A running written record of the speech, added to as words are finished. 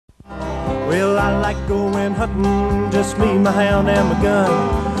Well, I like going hunting, just me, my hound, and my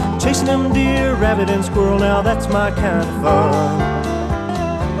gun. Chasing them deer, rabbit, and squirrel, now that's my kind of fun.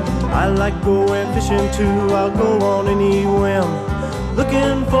 I like going fishing too, I'll go on any whim,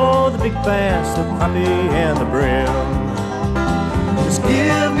 looking for the big bass, the crappie, and the brim. Just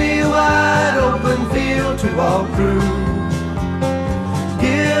give me a wide open field to walk through.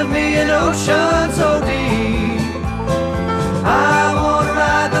 Give me an ocean so deep. I want to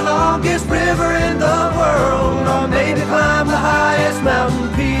ride the longest river in the world, or maybe climb the highest mountain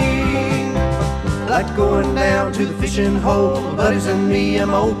peak. Like going down to the fishing hole, my buddies and me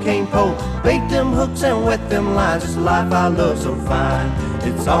and my old cane pole. Bait them hooks and wet them lines, it's the life I love so fine.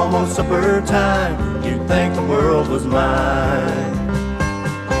 It's almost supper time, you'd think the world was mine.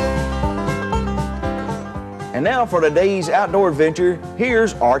 And now for today's outdoor adventure,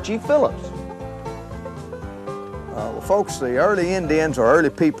 here's Archie Phillips. Well, folks, the early Indians, or early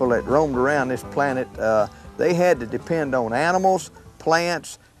people that roamed around this planet, they had to depend on animals,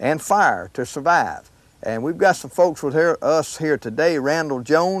 plants, and fire to survive. And we've got some folks with us here today, Randall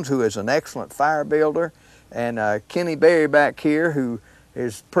Jones, who is an excellent fire builder, and Kenny Berry back here, who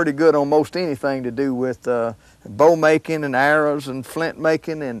is pretty good on most anything to do with bow making and arrows and flint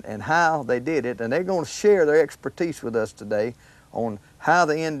making and how they did it. And they're going to share their expertise with us today on how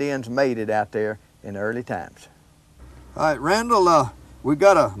the Indians made it out there in the early times. All right, Randall, we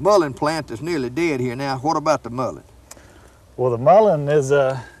got a mullein plant that's nearly dead here now. What about the mullein? Well, the mullein is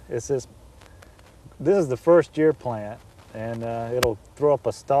this is the first year plant, and it'll throw up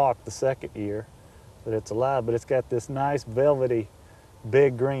a stalk the second year that it's alive, but it's got this nice velvety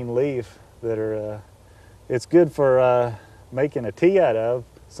big green leaf that are it's good for making a tea out of.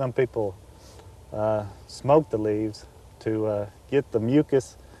 Some people smoke the leaves to get the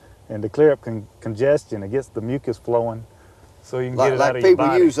mucus and to clear up congestion. It gets the mucus flowing so you can get it out of your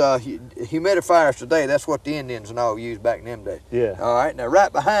body. Like people use humidifiers today. That's what the Indians and all used back in them days. Yeah. All right, now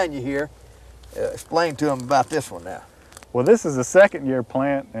right behind you here, explain to them about this one now. Well, this is a second year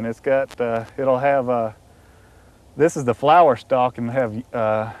plant, and it's got, it'll have, this is the flower stalk, and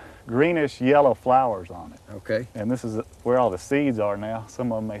have greenish yellow flowers on it. Okay. And this is where all the seeds are now.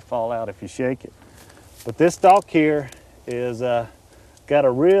 Some of them may fall out if you shake it. But this stalk here is got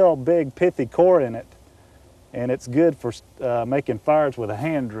a real big pithy core in it, and it's good for making fires with a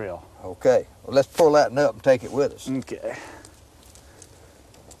hand drill. Okay, well, let's pull that up and take it with us. Okay.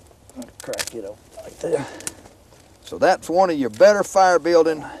 Crack it open like that. So that's one of your better fire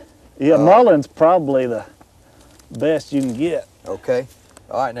building. Yeah, mullein's probably the best you can get. Okay.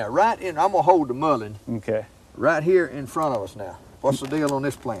 All right, now right in, I'm gonna hold the mullein. Okay. Right here in front of us now. What's the deal on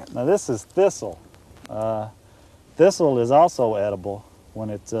this plant? Now this is thistle. Thistle is also edible when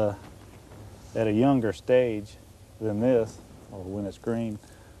it's at a younger stage than this, or when it's green.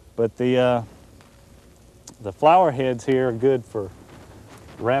 But the flower heads here are good for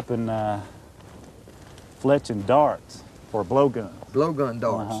wrapping fletching darts for blowguns. Blowgun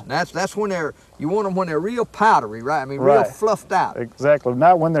darts. That's when you want them when they're real powdery, right? I mean, real fluffed out. Exactly.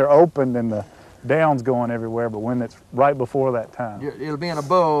 Not when they're opened and the down's going everywhere, but when it's right before that time. It'll be in a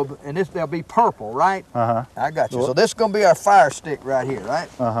bulb, and they'll be purple, right? I got you. Well, so this is gonna be our fire stick right here, right?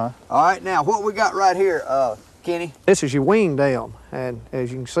 All right, now what we got right here, Kenny? This is your wing down, and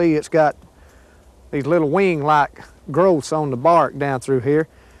as you can see, it's got these little wing-like growths on the bark down through here,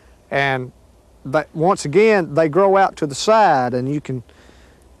 and once again, they grow out to the side, and you can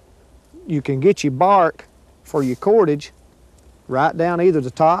get your bark for your cordage right down either the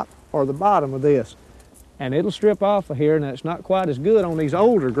top or the bottom of this, and it'll strip off of here, and it's not quite as good on these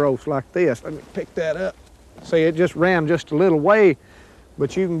older growths like this. Let me pick that up. See, it just ran just a little way,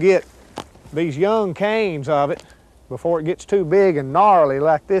 but you can get these young canes of it before it gets too big and gnarly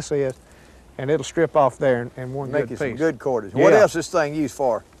like this is, and it'll strip off there in one good piece. Make it some good cordage. Yeah. What else is this thing used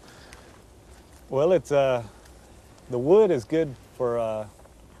for? Well, it's the wood is good for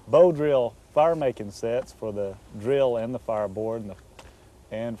bow drill fire making sets for the drill and the fireboard,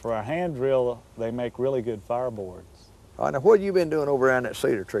 and for our hand drill, they make really good fireboards. All right, now what have you been doing over around that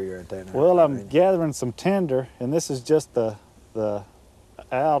cedar tree right there? Well, I'm gathering some tinder, and this is just the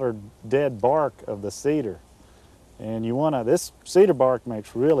outer dead bark of the cedar. And this cedar bark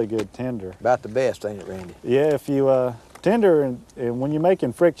makes really good tinder. About the best, ain't it, Randy? Yeah, if you tinder, and when you're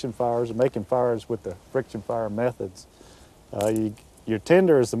making friction fires and making fires with the friction fire methods, your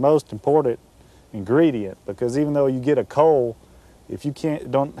tinder is the most important ingredient, because even though you get a coal, if you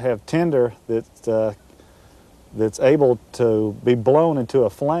don't have tinder that's able to be blown into a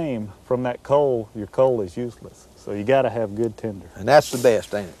flame from that coal, your coal is useless. So you got to have good tinder. And that's the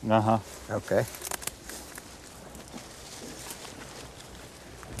best, ain't it? Okay.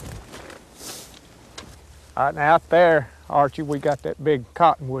 All right, now out there, Archie, we got that big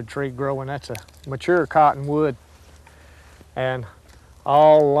cottonwood tree growing. That's a mature cottonwood. And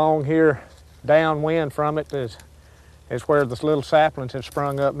all along here, downwind from it is where the little saplings have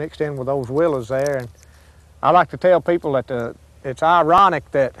sprung up, mixed in with those willows there. And I like to tell people that it's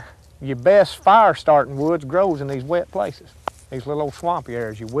ironic that your best fire-starting woods grows in these wet places, these little old swampy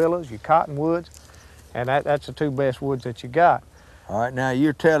areas, your willows, your cottonwoods, and that's the two best woods that you got. All right, now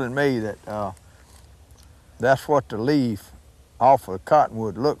you're telling me that that's what the leaf off of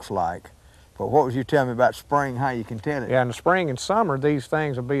cottonwood looks like. But what was you telling me about spring, how you can tell it? Yeah, in the spring and summer, these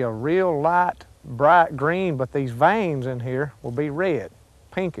things will be a real light, bright green, but these veins in here will be red,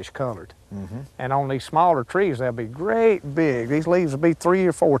 pinkish colored. Mm-hmm. And on these smaller trees, they'll be great big. These leaves will be 3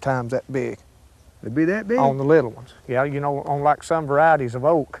 or 4 times that big. They'll be that big? On the little ones. Yeah, you know, on like some varieties of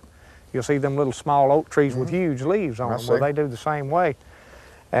oak, you'll see them little small oak trees with huge leaves on them. Well, they do the same way.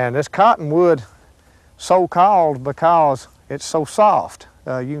 And this cottonwood, so-called because it's so soft.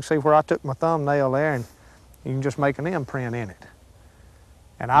 You can see where I took my thumbnail there, and you can just make an imprint in it.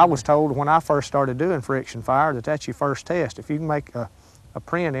 And I was told when I first started doing friction fire that that's your first test. If you can make a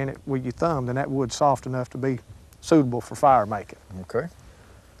print in it with your thumb, then that wood's soft enough to be suitable for fire making. Okay.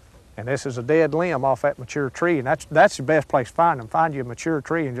 And this is a dead limb off that mature tree, and that's the best place to find them. Find you a mature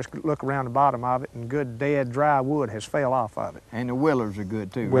tree and just look around the bottom of it, and good dead dry wood has fell off of it. And the willows are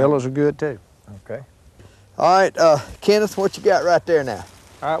good too, right? Willows are good too. Okay. All right, Kenneth, what you got right there now?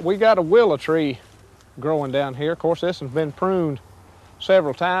 All right, we got a willow tree growing down here. Of course, this has been pruned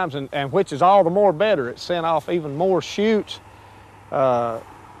several times, and which is all the more better. It sent off even more shoots,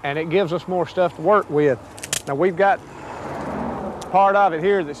 and it gives us more stuff to work with. Now we've got part of it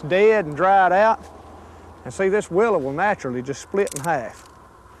here that's dead and dried out, and see, this willow will naturally just split in half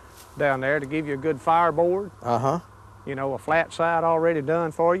down there to give you a good fireboard. You know, a flat side already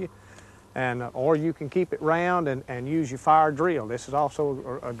done for you. And, or you can keep it round and use your fire drill. This is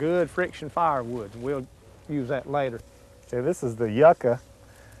also a good friction firewood, and we'll use that later. See, this is the yucca,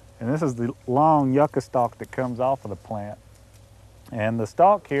 and this is the long yucca stalk that comes off of the plant. And the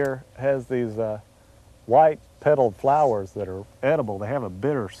stalk here has these white petaled flowers that are edible. They have a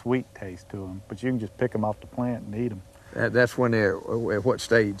bitter sweet taste to them, but you can just pick them off the plant and eat them. That's when they're, at what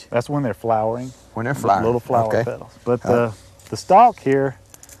stage? That's when they're flowering. When they're flowering. Little flower petals. But the stalk here,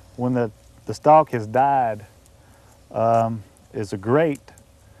 when the stalk has died, is a great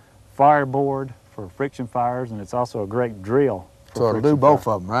fireboard for friction fires, and it's also a great drill. So it'll do both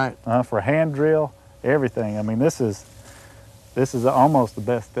of them, right? For hand drill, everything. I mean, this is almost the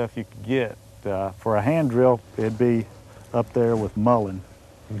best stuff you could get. For a hand drill, it'd be up there with mullein.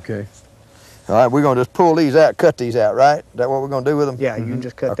 Okay. All right, we're gonna just pull these out, cut these out, right? Is that what we're gonna do with them? Yeah, you can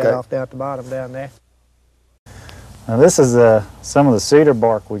just cut that off down at the bottom down there. Now this is some of the cedar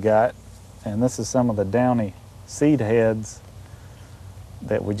bark we got, and this is some of the downy seed heads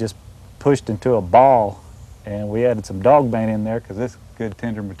that we just pushed into a ball, and we added some dog bane in there because this is good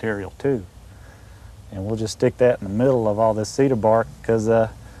tender material too. And we'll just stick that in the middle of all this cedar bark because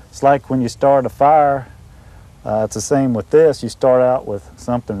it's like when you start a fire, it's the same with this. You start out with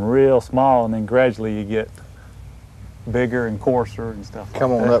something real small, and then gradually you get bigger and coarser and stuff like that.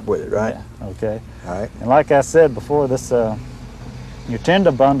 Come on up with it, right? Yeah, okay. All right. And like I said before, this your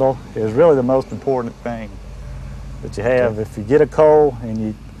tinder bundle is really the most important thing that you have. Okay. If you get a coal and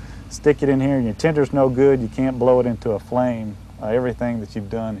you stick it in here and your tinder's no good, you can't blow it into a flame, everything that you've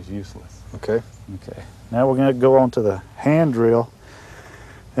done is useless. Okay. Okay. Now we're going to go on to the hand drill.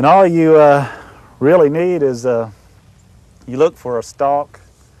 And all you really need is, you look for a stalk,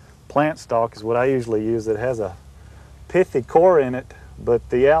 plant stalk is what I usually use, that has a pithy core in it, but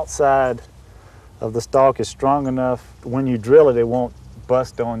the outside of the stalk is strong enough when you drill it, it won't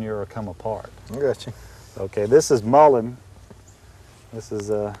bust on you or come apart. I got you. Okay, this is mullein. This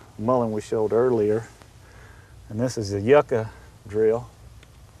is mullein we showed earlier. And this is a yucca drill.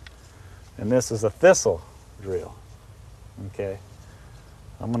 And this is a thistle drill. Okay.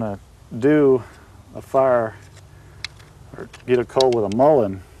 I'm gonna do a fire or get a coal with a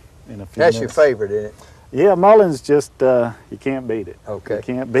mullein in a few minutes. That's your favorite, isn't it? Yeah, mulleins just, you can't beat it. Okay. You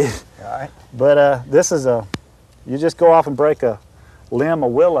can't beat it. All right. But this is you just go off and break a limb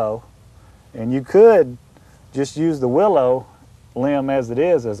of willow, and you could just use the willow limb as it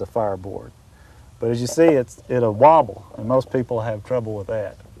is as a fireboard. But as you see, it'll wobble, and most people have trouble with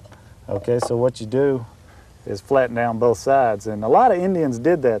that. Okay, so what you do is flatten down both sides, and a lot of Indians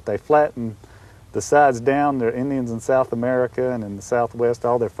did that. They flattened the sides down. They're Indians in South America and in the Southwest,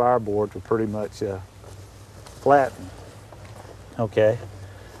 all their fireboards were pretty much flattened. Okay,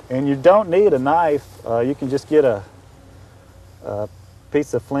 and you don't need a knife. You can just get a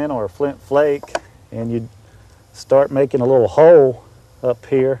piece of flint or a flint flake, and you start making a little hole up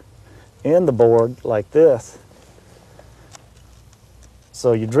here in the board like this,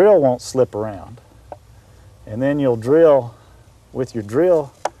 so your drill won't slip around. And then you'll drill with your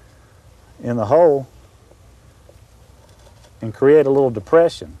drill in the hole and create a little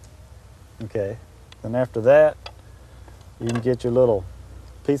depression. Okay, then after that, you can get your little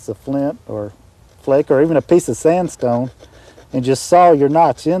piece of flint or flake or even a piece of sandstone and just saw your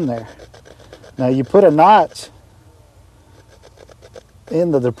notch in there. Now you put a notch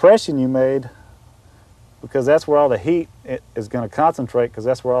in the depression you made because that's where all the heat is going to concentrate, because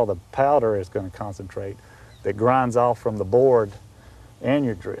that's where all the powder is going to concentrate that grinds off from the board and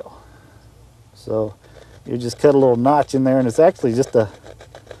your drill. So you just cut a little notch in there, and it's actually just a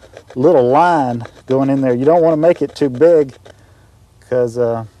little line going in there. You don't want to make it too big because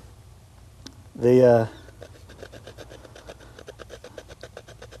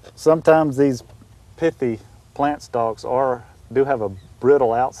sometimes these pithy plant stalks do have a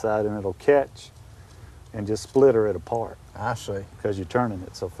brittle outside, and it'll catch and just splitter it apart. I see. Because you're turning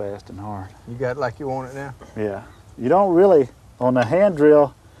it so fast and hard. You got it like you want it now? Yeah. You don't really, on a hand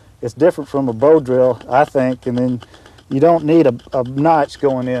drill, it's different from a bow drill, I think, and then you don't need a notch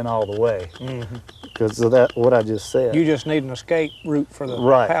going in all the way because of that, what I just said. You just need an escape route for the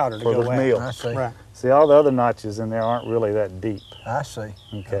powder to for go the out. meal. I see. Right. See, all the other notches in there aren't really that deep. I see.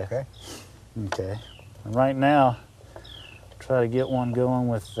 Okay. Okay. Okay. And right now, try to get one going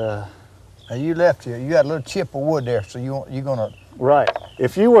with. Now you left here. You got a little chip of wood there, so you're gonna. Right.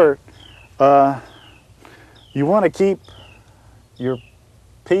 If you were, you want to keep your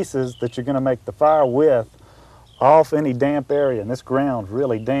pieces that you're going to make the fire with off any damp area, and this ground's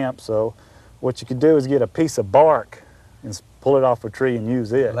really damp, so what you could do is get a piece of bark and pull it off a tree and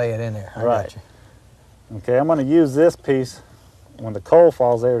use it. Lay it in there. I Right. got you. Okay, I'm going to use this piece when the coal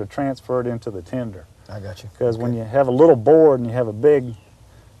falls there to transfer it into the tinder, I got you. because when you have a little board and you have a big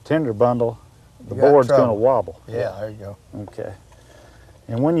tinder bundle, the You got board's going to trouble. wobble. Yeah, there you go. Okay.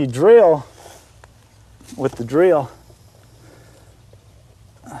 And when you drill with the drill,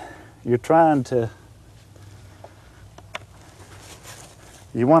 you're trying to,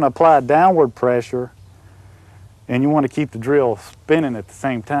 you want to apply downward pressure, and you want to keep the drill spinning at the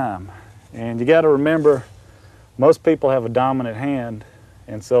same time. And you got to remember, most people have a dominant hand,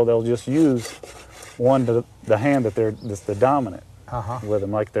 and so they'll just use the hand that's the dominant with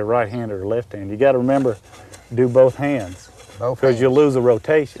them, like their right hand or left hand. You got to remember, do both hands, Both because hands. you'll lose a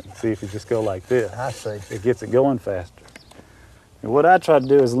rotation. See, if you just go like this, I see. it gets it going faster. And what I try to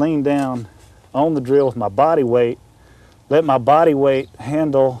do is lean down on the drill with my body weight, let my body weight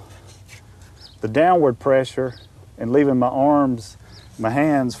handle the downward pressure, and leaving my arms, my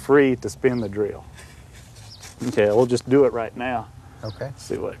hands free to spin the drill. Okay, we'll just do it right now. Okay.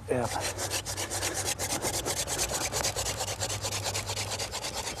 See what happens.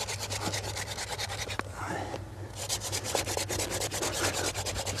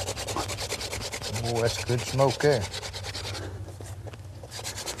 Oh, that's good smoke there.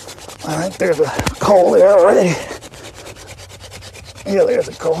 I think there's a coal there already. Yeah, there's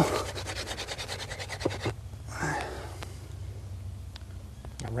a coal.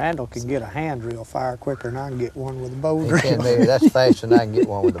 Randall can get a hand drill fire quicker than I can get one with a bow He drill. can be. That's faster than I can get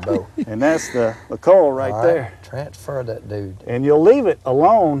one with a bow. And that's the coal right All there. Transfer that dude. And you'll leave it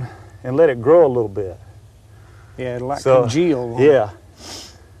alone and let it grow a little bit. Yeah, it'll like So, congeal. on yeah.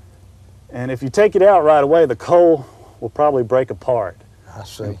 And if you take it out right away, the coal will probably break apart I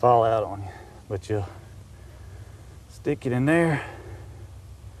see. and fall out on you. But you'll stick it in there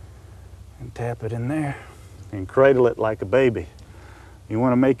and tap it in there and cradle it like a baby. You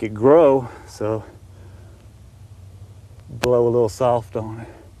want to make it grow, so blow a little soft on it.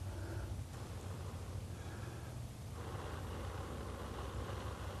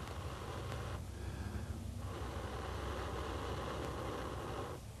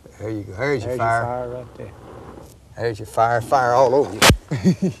 There you go. There's your There's fire. your fire right there. There's your fire. Fire all over you.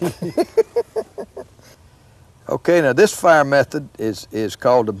 Okay, now this fire method is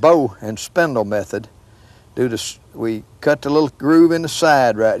called the bow and spindle method. We cut the little groove in the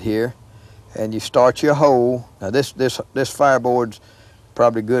side right here, and you start your hole. Now this fireboard's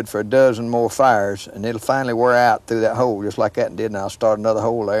probably good for a dozen more fires, and it'll finally wear out through that hole just like that and did. And I'll start another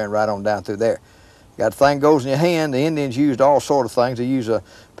hole there and right on down through there. Got a thing goes in your hand. The Indians used all sort of things. They used a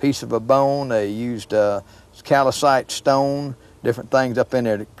piece of a bone. They used calcite stone, different things up in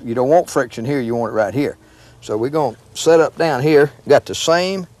there. You don't want friction here. You want it right here. So we're going to set up down here. Got the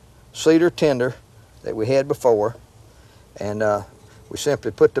same cedar tinder that we had before, and we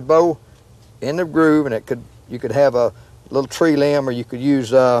simply put the bow in the groove, and you could have a little tree limb, or you could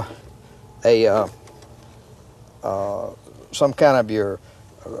use a some kind of your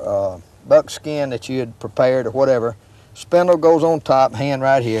buckskin that you had prepared or whatever. Spindle goes on top, hand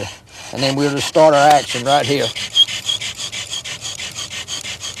right here, and then we'll just start our action right here.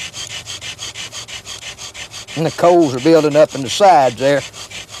 And the coals are building up in the sides there.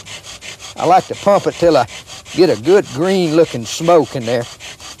 I like to pump it till I get a good green looking smoke in there.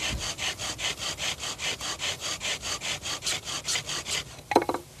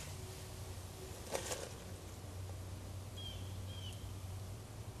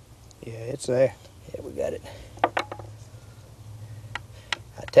 Yeah, it's there. Yeah, we got it. I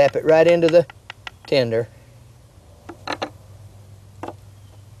tap it right into the tinder.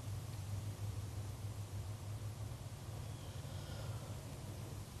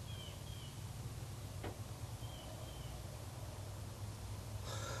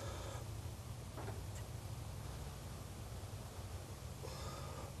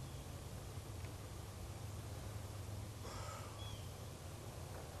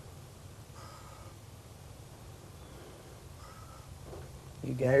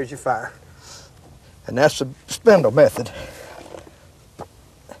 There's your fire. And that's the spindle method.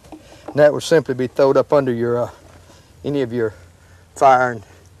 And that would simply be throwed up under your any of your fire and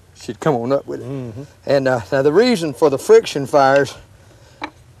should come on up with it. Mm-hmm. And now the reason for the friction fires,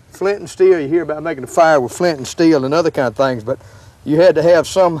 flint and steel, you hear about making a fire with flint and steel and other kind of things, but you had to have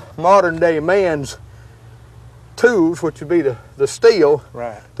some modern day man's tools, which would be the steel,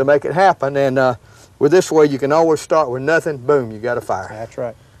 right, to make it happen. And with this way, you can always start with nothing, boom, you got a fire. That's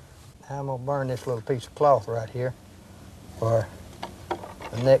right. Now I'm gonna burn this little piece of cloth right here for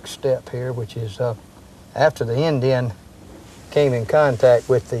the next step here, which is after the Indian came in contact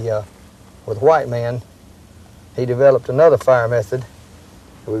with the white man, he developed another fire method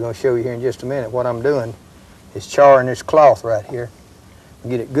that we're gonna show you here in just a minute. What I'm doing is charring this cloth right here.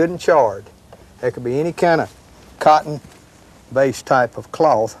 Get it good and charred. That could be any kind of cotton-based type of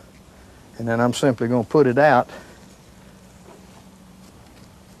cloth. And then I'm simply going to put it out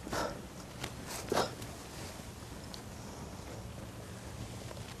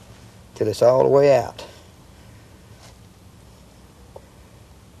till it's all the way out.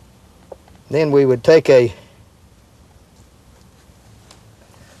 Then we would take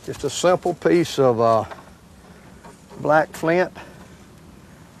just a simple piece of black flint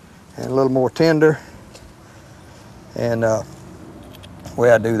and a little more tinder. And the way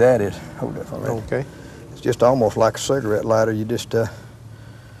I do that is, hold that for a minute. Okay. It's just almost like a cigarette lighter. You just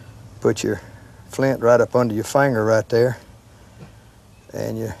put your flint right up under your finger right there,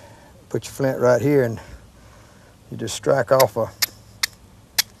 and you put your flint right here, and you just strike off a.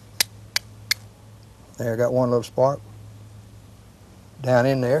 There, I got one little spark down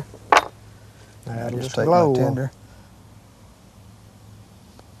in there. I just take my tinder.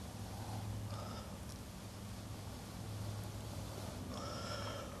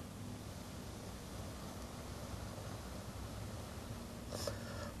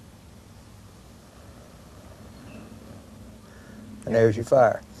 And there's your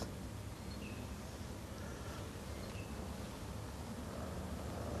fire.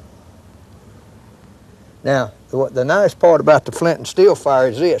 Now, the nice part about the flint and steel fire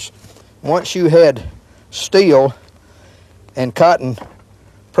is this. Once you had steel and cotton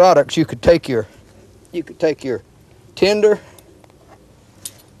products, you could take your tinder,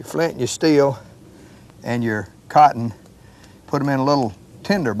 your flint and your steel, and your cotton, put them in a little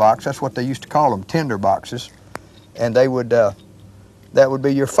tinder box. That's what they used to call them, tinder boxes. And they would that would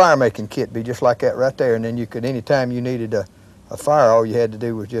be your fire making kit, be just like that right there. And then you could, anytime you needed a fire, all you had to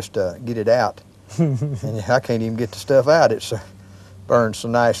do was just get it out. And I can't even get the stuff out. It burns so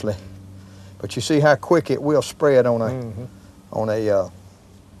nicely. But you see how quick it will spread on on that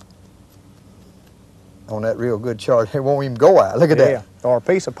real good charge. It won't even go out. Look at that. Or a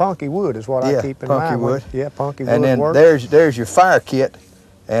piece of punky wood is what I keep in mind. Punky wood. Yeah, punky wood. And then works. there's your fire kit.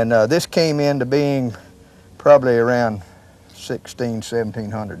 And this came into being probably around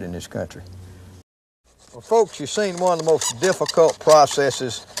 1700 in this country. Well, folks, you've seen one of the most difficult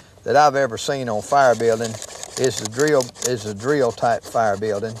processes that I've ever seen on fire building is the drill type fire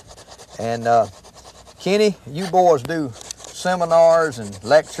building. And Kenny, you boys do seminars and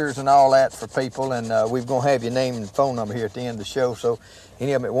lectures and all that for people, and we're gonna have your name and phone number here at the end of the show, so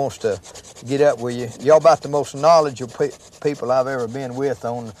any of them that wants to get up with you. Y'all about the most knowledgeable people I've ever been with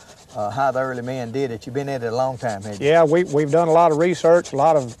on how the early men did it. You've been at it a long time, haven't you? Yeah, we've done a lot of research, a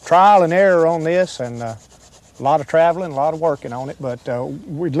lot of trial and error on this, and a lot of traveling, a lot of working on it, but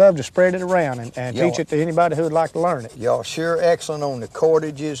we'd love to spread it around and teach it to anybody who would like to learn it. Y'all sure excellent on the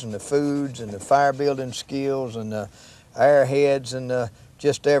cordages and the foods and the fire building skills and the airheads and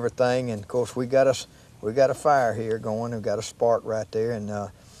just everything. And of course we got us we got a fire here going. We've got a spark right there,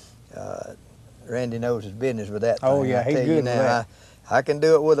 and Randy knows his business with that thing. Oh yeah, he's good with that. I can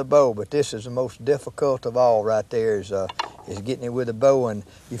do it with a bow, but this is the most difficult of all right there is getting it with a bow. And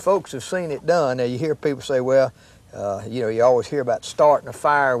you folks have seen it done. Now you hear people say, well, you know, you always hear about starting a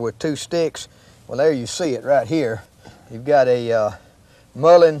fire with 2 sticks. Well, there you see it right here. You've got a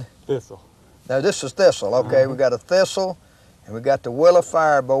mullein. Thistle. Now this is thistle, okay? We got a thistle, and we got the willow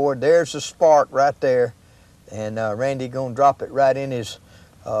fireboard. There's the spark right there, and Randy gonna drop it right in his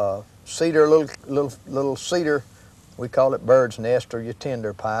cedar, little cedar. We call it bird's nest or your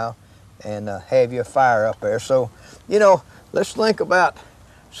tinder pile, and have your fire up there. So, you know, let's think about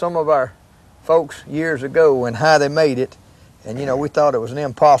some of our folks years ago and how they made it. And you know, we thought it was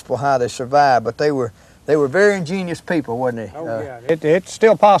impossible how they survived, but they were very ingenious people, wasn't they? Oh yeah, it's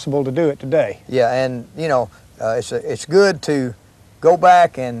still possible to do it today. Yeah, and you know, it's good to go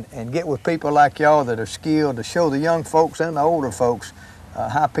back and get with people like y'all that are skilled to show the young folks and the older folks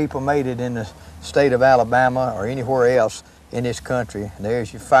how people made it in the state of Alabama or anywhere else in this country. And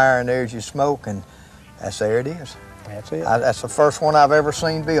there's your fire and there's your smoke, and there it is. That's it. That's the first one I've ever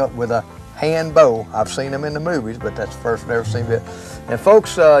seen built with a hand bow. I've seen them in the movies, but that's the first I've ever seen built. And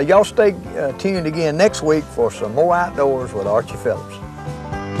folks, y'all stay tuned again next week for some more outdoors with Archie Phillips.